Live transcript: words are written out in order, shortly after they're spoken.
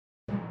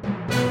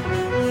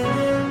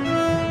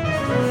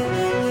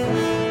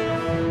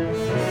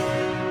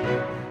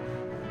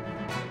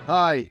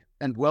Hi,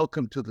 and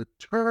welcome to the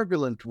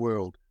turbulent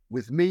world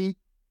with me,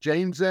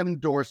 James M.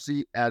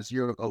 Dorsey, as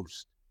your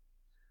host.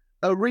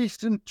 A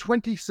recent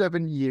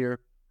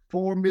 27-year,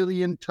 4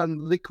 million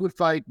ton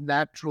liquified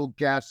natural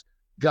gas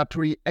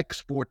Qatari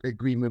export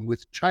agreement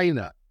with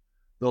China,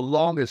 the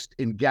longest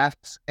in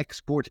gas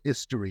export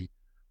history,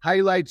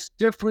 highlights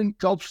different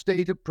Gulf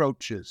state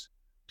approaches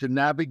to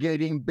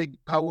navigating big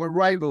power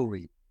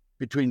rivalry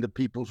between the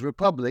People's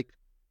Republic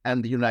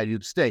and the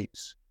United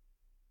States.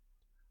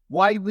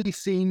 Widely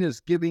seen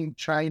as giving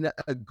China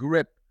a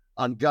grip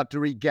on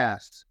Qatari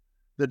gas,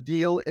 the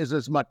deal is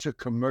as much a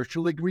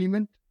commercial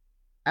agreement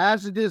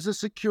as it is a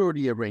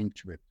security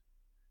arrangement.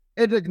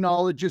 It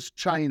acknowledges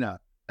China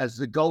as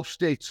the Gulf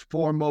state's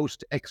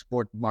foremost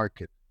export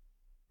market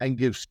and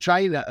gives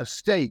China a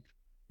stake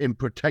in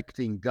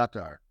protecting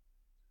Qatar.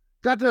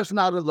 Qatar is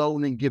not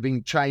alone in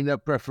giving China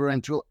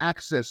preferential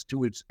access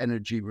to its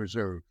energy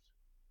reserves.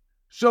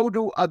 So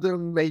do other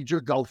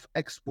major Gulf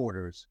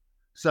exporters,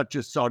 such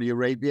as Saudi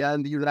Arabia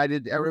and the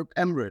United Arab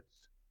Emirates,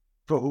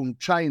 for whom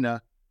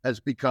China has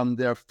become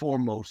their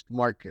foremost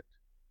market.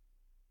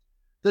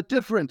 The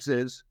difference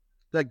is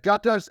that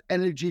Qatar's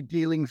energy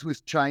dealings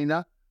with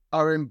China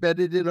are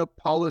embedded in a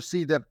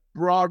policy that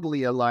broadly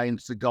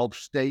aligns the Gulf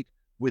state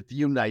with the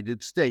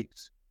United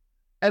States,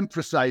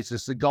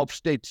 emphasizes the Gulf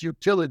state's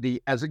utility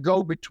as a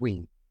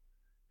go-between,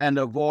 and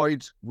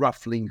avoids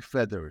ruffling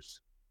feathers.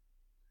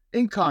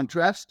 In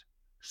contrast,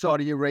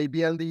 Saudi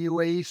Arabia and the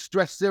UAE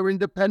stress their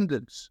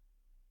independence,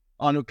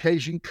 on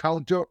occasion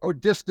counter or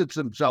distance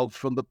themselves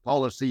from the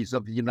policies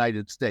of the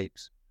United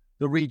States,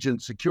 the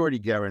region's security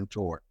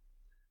guarantor,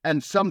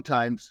 and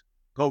sometimes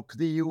poke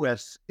the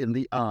U.S. in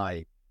the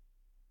eye.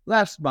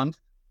 Last month,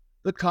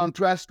 the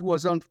contrast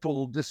was on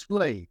full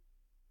display.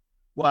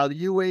 While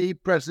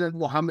UAE President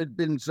Mohammed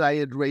bin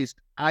Zayed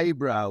raised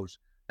eyebrows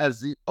as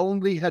the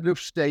only head of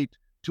state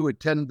to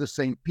attend the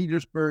St.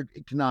 Petersburg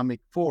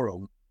Economic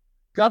Forum,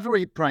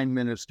 Qatari Prime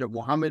Minister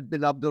Mohammed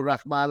bin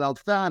Abdulrahman Al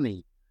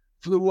Thani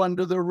flew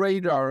under the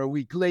radar a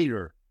week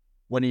later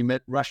when he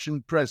met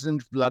Russian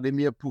President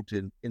Vladimir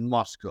Putin in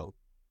Moscow.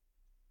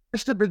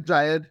 Mr. bin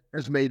Zayed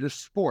has made a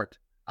sport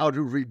out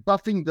of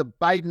rebuffing the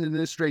Biden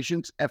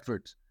administration's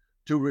efforts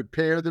to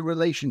repair the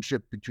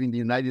relationship between the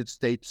United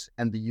States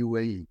and the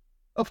UAE.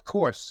 Of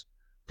course,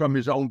 from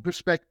his own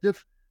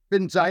perspective,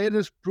 bin Zayed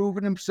has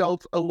proven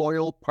himself a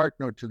loyal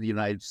partner to the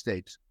United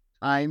States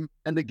time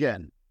and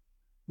again,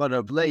 but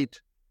of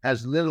late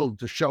has little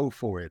to show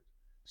for it,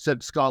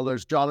 said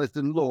scholars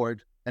Jonathan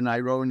Lord and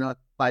Irona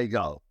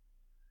Baigal.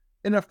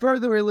 In a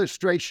further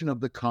illustration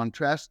of the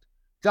contrast,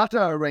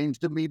 Qatar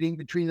arranged a meeting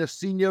between a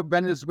senior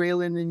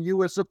Venezuelan and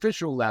U.S.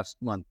 official last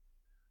month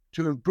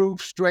to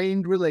improve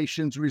strained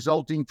relations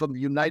resulting from the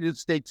United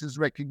States'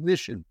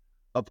 recognition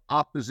of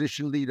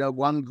opposition leader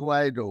Juan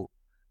Guaido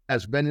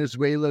as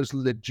Venezuela's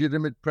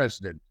legitimate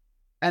president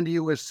and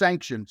U.S.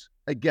 sanctions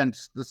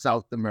against the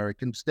South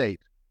American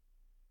state.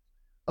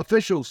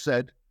 Officials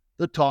said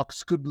the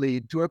talks could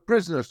lead to a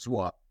prisoner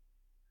swap.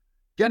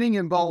 Getting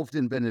involved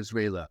in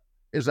Venezuela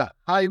is a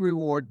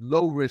high-reward,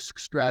 low-risk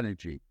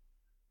strategy.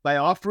 By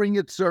offering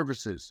its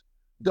services,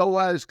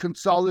 Doha is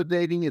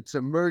consolidating its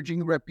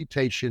emerging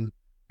reputation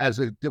as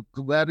a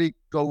diplomatic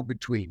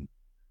go-between,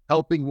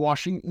 helping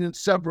Washington in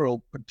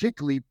several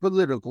particularly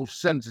politically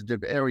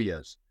sensitive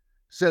areas,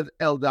 said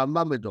Eldar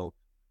Mamedov,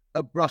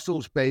 a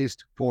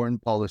Brussels-based foreign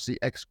policy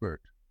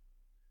expert.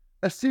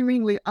 A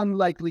seemingly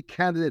unlikely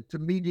candidate to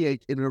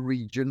mediate in a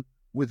region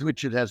with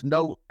which it has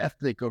no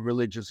ethnic or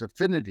religious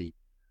affinity,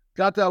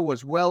 Qatar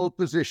was well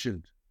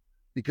positioned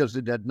because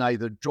it had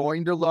neither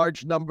joined a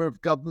large number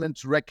of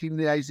governments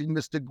recognizing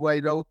Mr.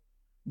 Guaido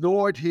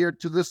nor adhered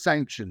to the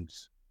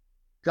sanctions.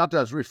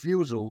 Qatar's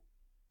refusal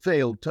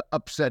failed to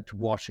upset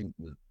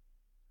Washington.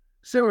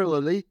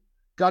 Similarly,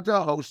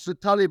 Qatar hosts a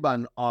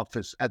Taliban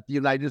office at the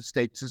United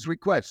States'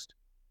 request.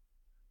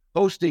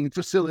 Hosting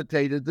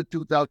facilitated the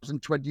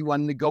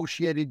 2021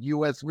 negotiated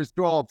U.S.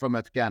 withdrawal from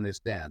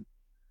Afghanistan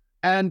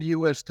and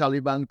U.S.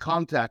 Taliban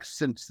contacts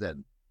since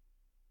then.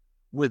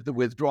 With the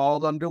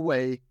withdrawal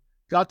underway,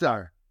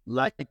 Qatar,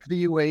 like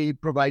the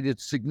UAE, provided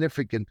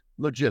significant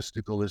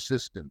logistical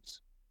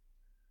assistance.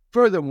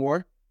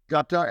 Furthermore,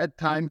 Qatar at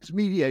times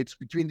mediates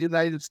between the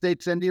United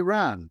States and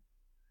Iran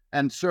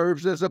and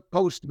serves as a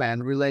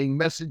postman relaying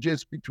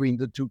messages between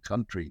the two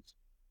countries.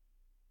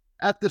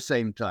 At the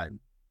same time,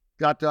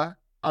 Qatar,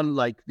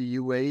 unlike the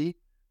UAE,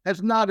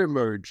 has not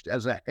emerged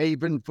as a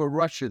haven for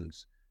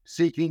Russians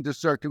seeking to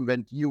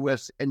circumvent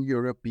U.S. and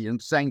European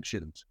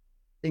sanctions,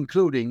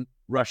 including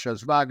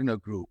Russia's Wagner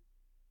Group,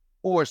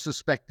 or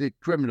suspected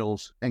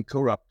criminals and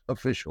corrupt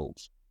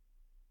officials.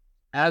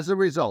 As a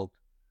result,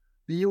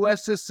 the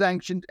U.S. has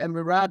sanctioned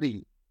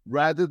Emirati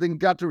rather than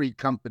Qatari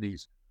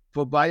companies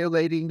for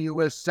violating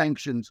U.S.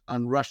 sanctions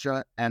on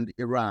Russia and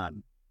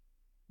Iran.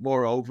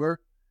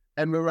 Moreover,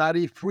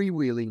 Emirati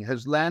freewheeling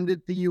has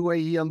landed the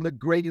UAE on the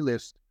gray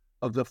list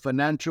of the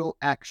Financial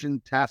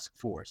Action Task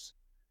Force,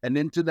 an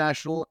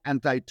international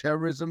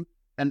anti-terrorism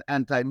and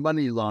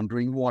anti-money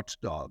laundering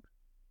watchdog.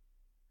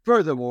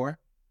 Furthermore,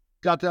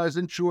 Qatar has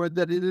ensured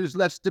that it is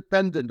less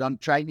dependent on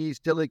Chinese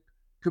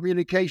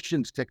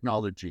telecommunications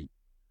technology,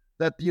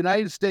 that the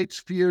United States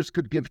fears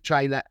could give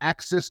China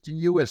access to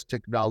U.S.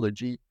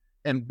 technology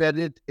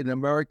embedded in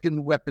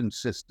American weapons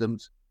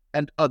systems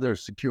and other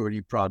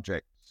security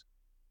projects.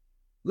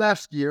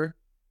 Last year,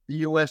 the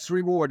U.S.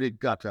 rewarded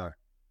Qatar,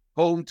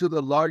 home to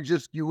the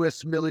largest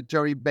U.S.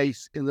 military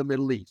base in the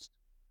Middle East,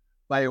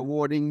 by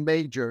awarding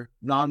major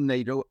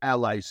non-NATO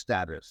ally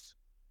status.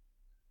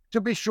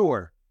 To be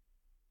sure,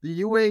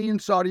 the UAE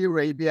and Saudi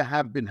Arabia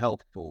have been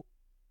helpful,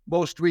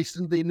 most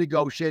recently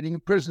negotiating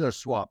prisoner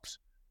swaps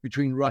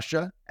between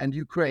Russia and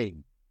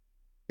Ukraine.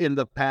 In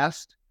the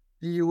past,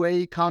 the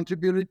UAE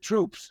contributed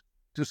troops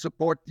to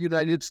support the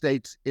United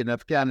States in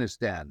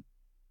Afghanistan.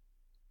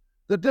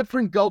 The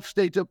different Gulf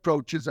state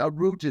approaches are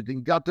rooted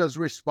in Qatar's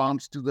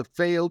response to the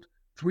failed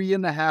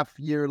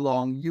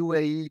 3.5-year-long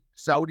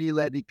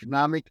UAE-Saudi-led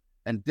economic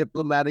and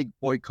diplomatic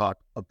boycott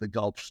of the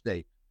Gulf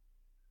state.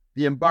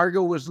 The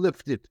embargo was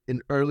lifted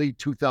in early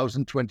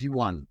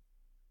 2021,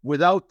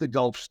 without the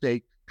Gulf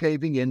state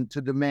caving in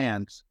to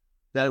demands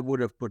that would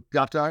have put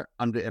Qatar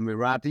under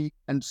Emirati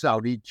and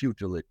Saudi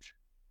tutelage.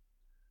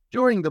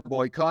 During the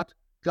boycott,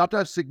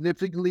 Qatar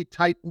significantly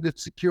tightened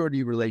its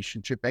security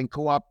relationship and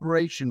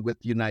cooperation with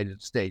the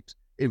United States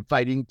in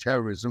fighting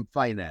terrorism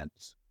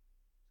finance.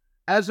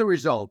 As a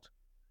result,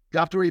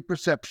 Qatari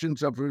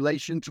perceptions of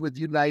relations with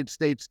the United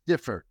States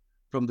differ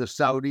from the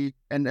Saudi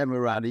and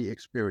Emirati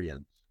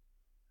experience.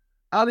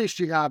 Ali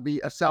Shihabi,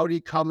 a Saudi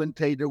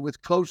commentator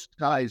with close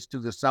ties to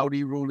the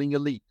Saudi ruling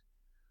elite,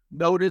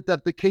 noted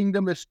that the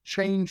kingdom has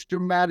changed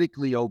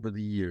dramatically over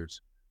the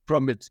years,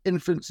 from its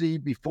infancy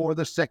before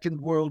the Second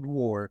World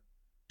War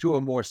to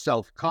a more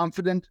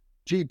self-confident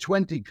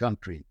G20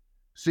 country,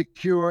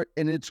 secure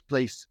in its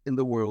place in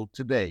the world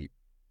today.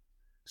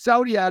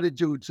 Saudi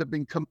attitudes have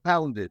been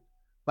compounded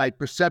by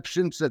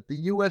perceptions that the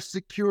U.S.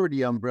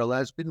 security umbrella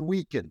has been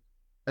weakened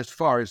as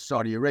far as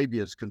Saudi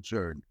Arabia is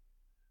concerned.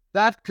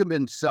 That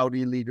convinced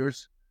Saudi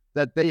leaders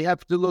that they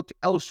have to look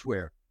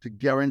elsewhere to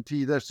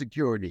guarantee their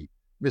security,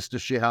 Mr.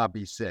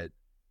 Shihabi said.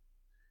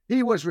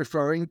 He was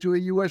referring to a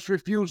U.S.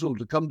 refusal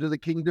to come to the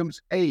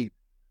kingdom's aid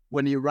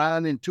when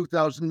Iran in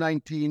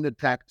 2019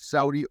 attacked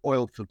Saudi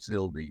oil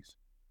facilities.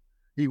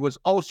 He was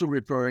also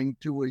referring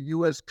to a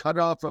U.S.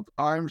 cutoff of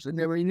arms and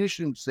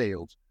ammunition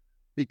sales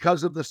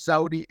because of the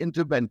Saudi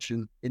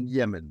intervention in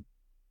Yemen.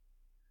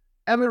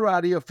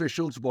 Emirati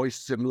officials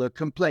voiced similar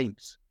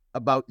complaints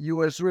about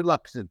U.S.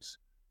 reluctance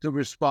to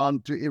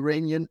respond to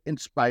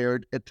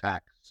Iranian-inspired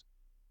attacks.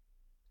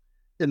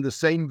 In the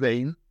same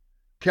vein,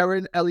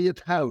 Karen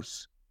Elliott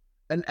House,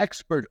 an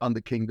expert on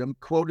the kingdom,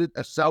 quoted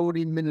a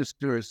Saudi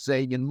minister as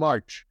saying in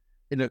March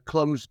in a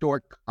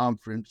closed-door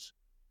conference,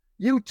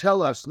 "You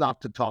tell us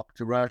not to talk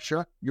to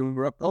Russia,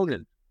 your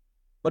opponent,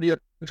 but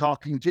you're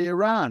talking to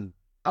Iran,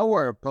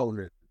 our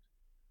opponent.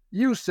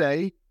 You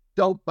say,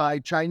 don't buy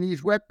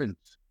Chinese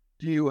weapons.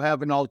 Do you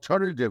have an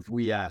alternative,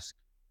 we ask.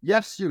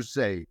 Yes, you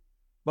say,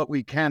 but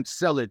we can't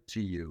sell it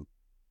to you."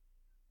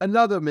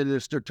 Another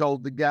minister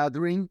told the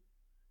gathering,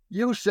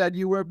 "You said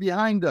you were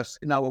behind us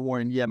in our war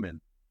in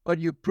Yemen, but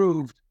you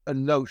proved a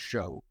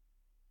no-show."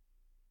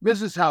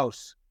 Mrs.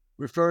 House,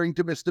 referring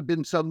to Mr.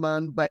 bin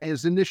Salman by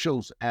his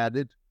initials,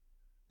 added,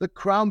 "The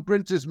Crown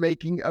Prince is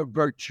making a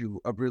virtue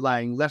of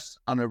relying less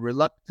on a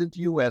reluctant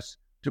U.S.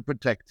 to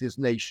protect his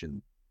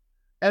nation.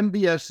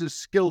 MBS is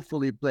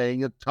skillfully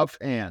playing a tough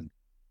hand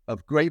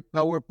of great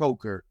power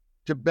poker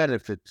to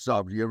benefit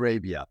Saudi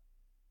Arabia.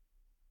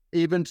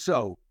 Even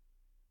so,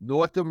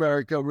 North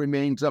America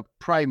remains a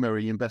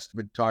primary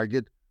investment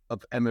target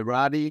of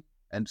Emirati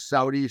and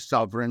Saudi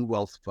sovereign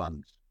wealth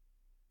funds.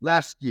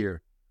 Last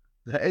year,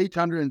 the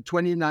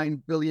 $829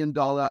 billion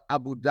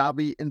Abu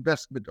Dhabi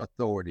Investment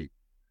Authority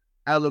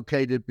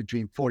allocated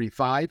between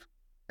 45%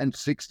 and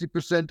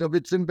 60% of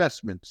its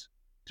investments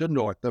to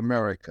North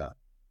America.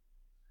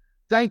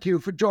 Thank you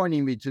for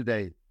joining me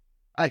today.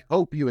 I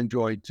hope you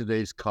enjoyed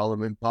today's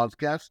column and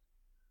podcast.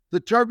 The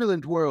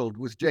Turbulent World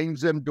with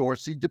James M.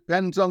 Dorsey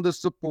depends on the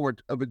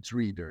support of its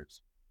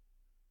readers.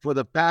 For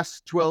the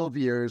past 12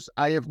 years,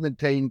 I have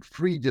maintained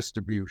free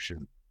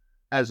distribution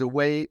as a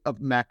way of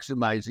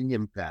maximizing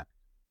impact.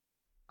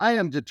 I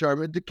am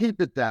determined to keep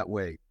it that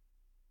way.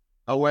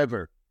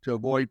 However, to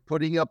avoid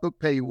putting up a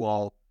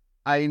paywall,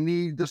 I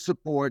need the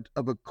support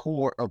of a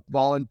core of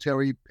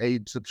voluntary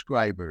paid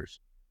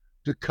subscribers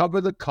to cover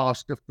the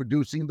cost of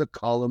producing the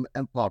column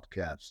and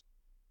podcast.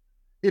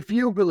 If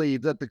you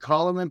believe that the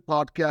column and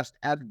podcast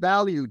add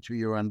value to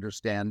your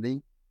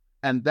understanding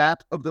and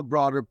that of the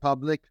broader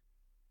public,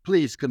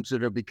 please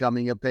consider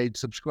becoming a paid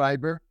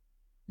subscriber.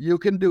 You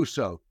can do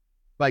so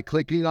by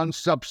clicking on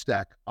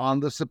Substack on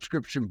the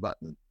subscription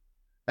button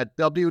at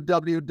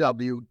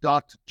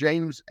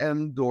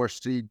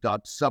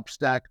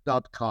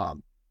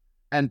www.jamesmdorsey.substack.com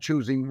and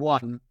choosing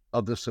one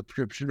of the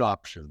subscription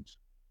options.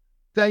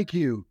 Thank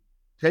you.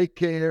 Take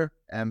care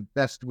and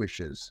best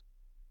wishes.